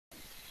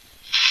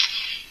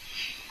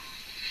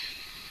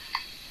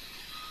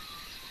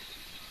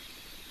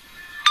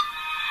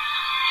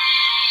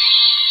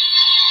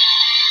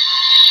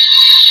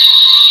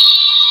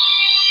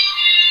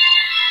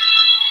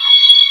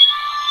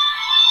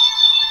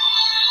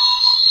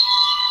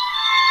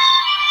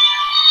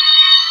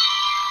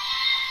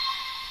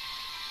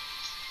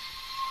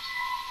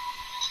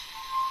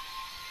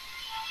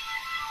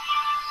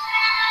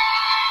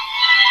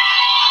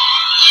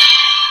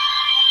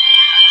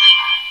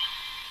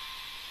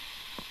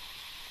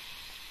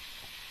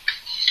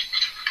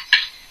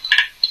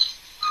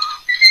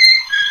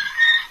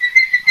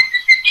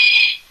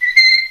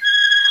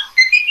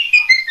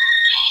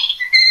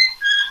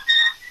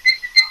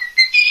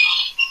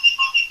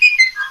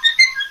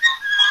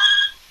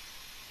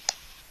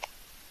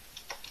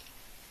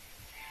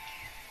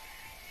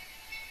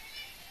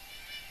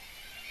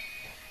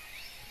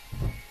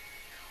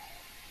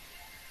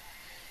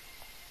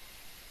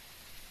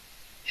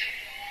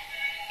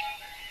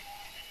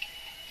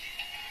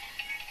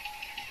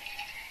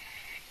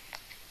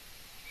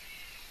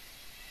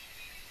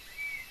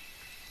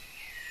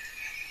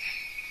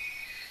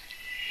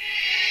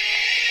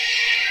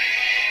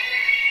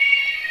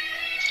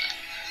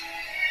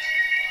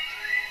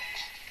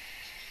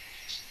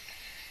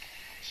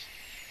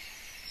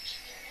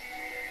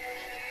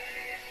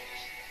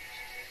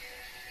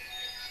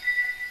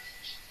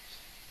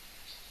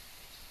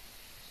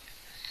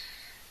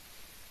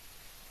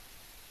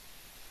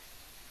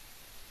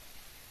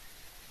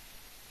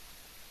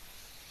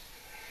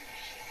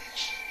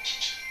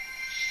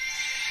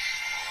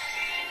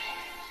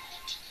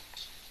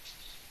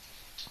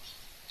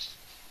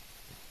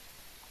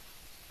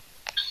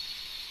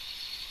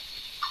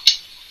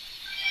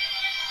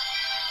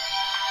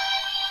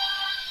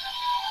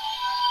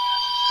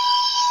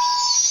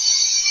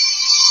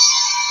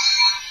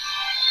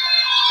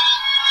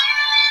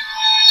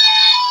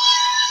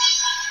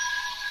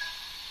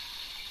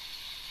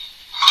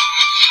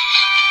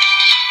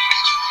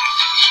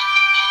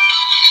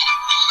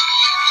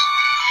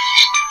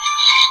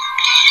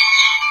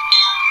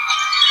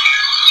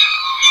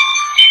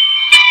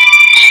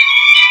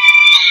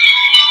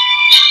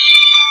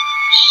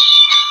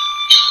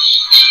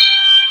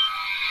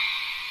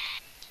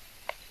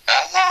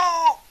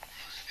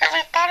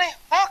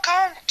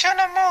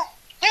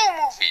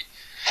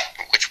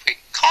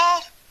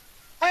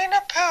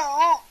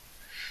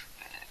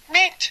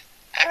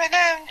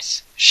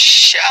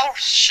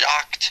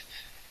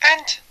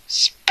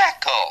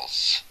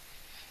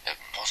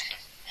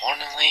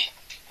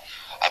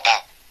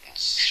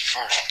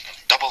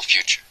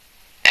future.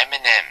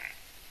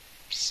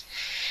 M&ms.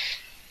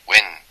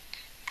 When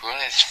Pooh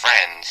and his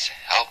friends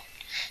help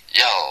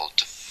yell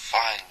to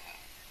find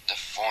the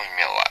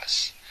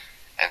formulas.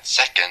 And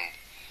second,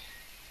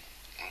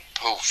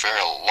 Pooh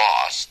feel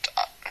lost.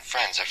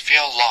 Friends, I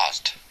feel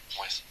lost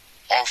with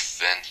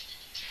orphan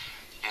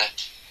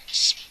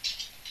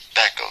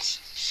speckles.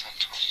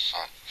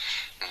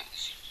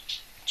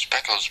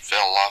 Speckles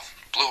fell off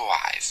blue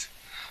eyes.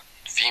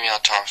 Female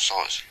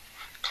torsos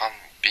can't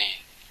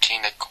be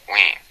king and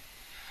queen.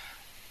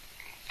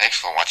 Thanks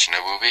for watching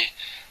the movie.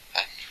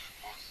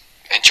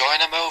 Enjoy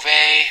the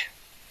movie!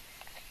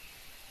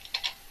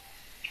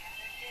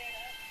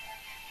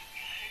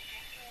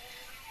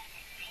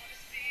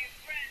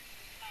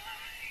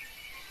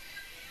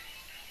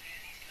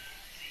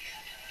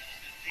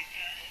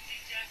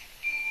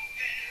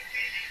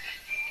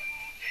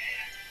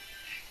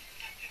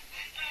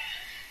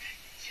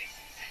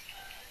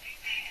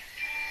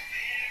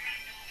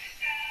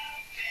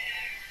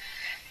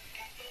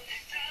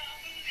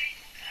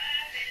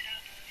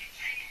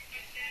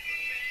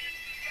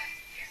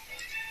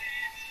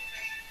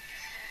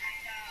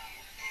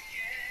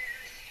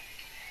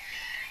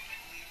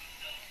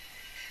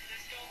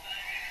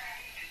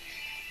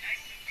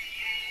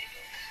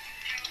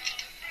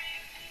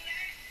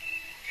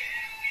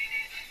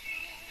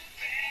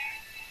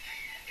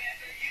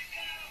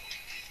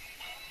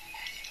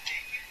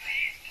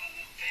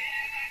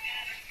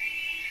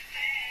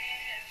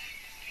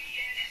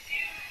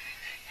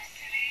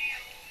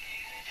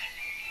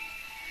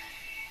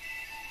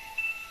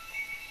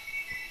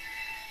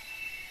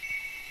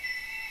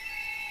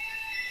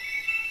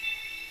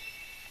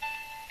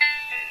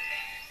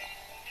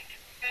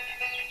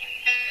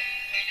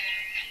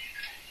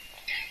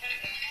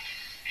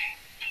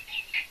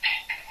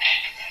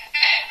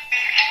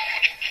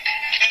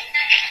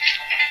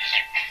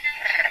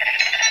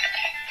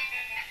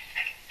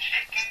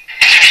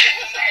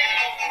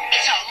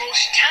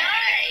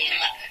 Time.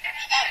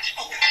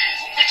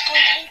 What's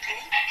going on,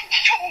 Pooh?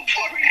 Don't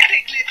worry,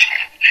 Piglet.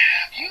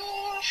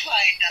 You'll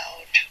find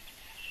out.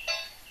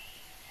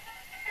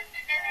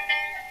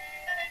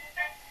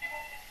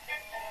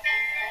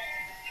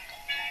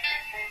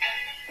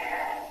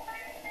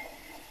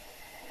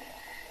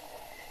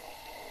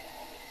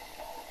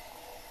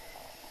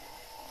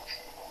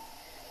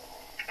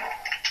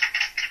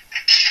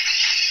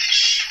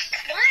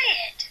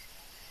 Quiet.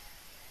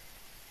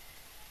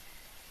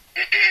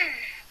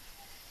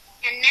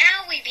 And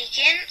now we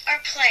begin our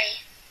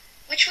play,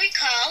 which we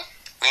call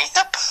Winnie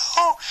the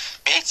Pooh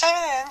meets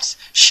M&ms.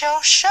 So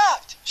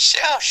shocked. So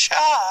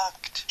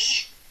shocked.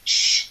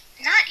 Shh,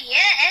 not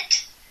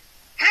yet.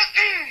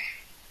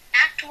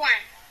 Act 1.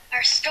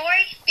 Our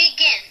story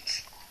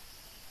begins.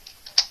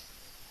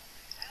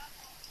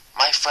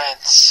 My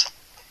friends.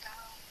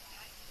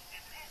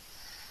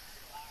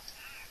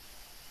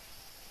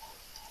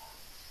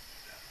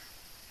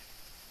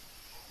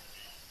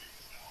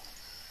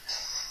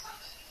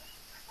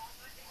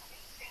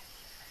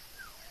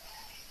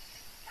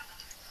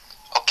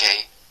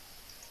 Okay.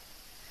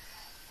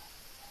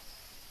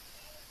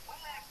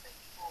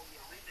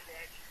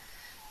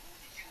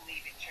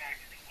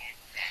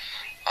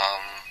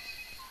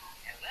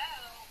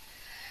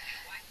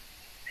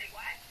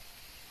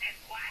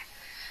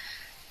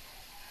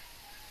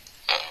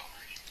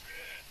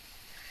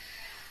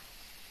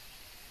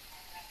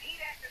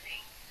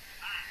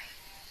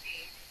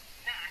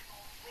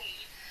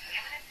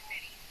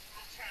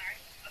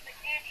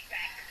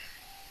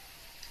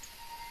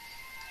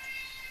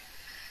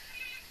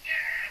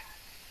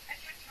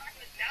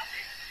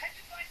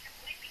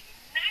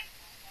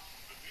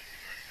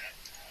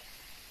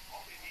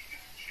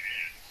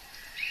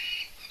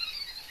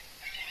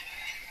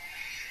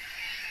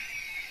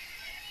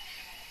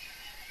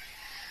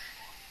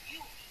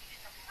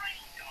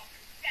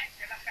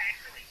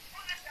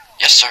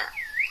 Yes, sir.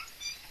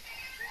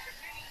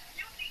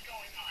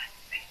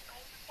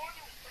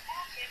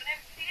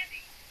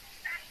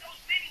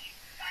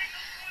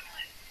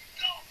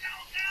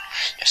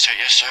 Yes, sir.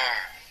 Yes, sir.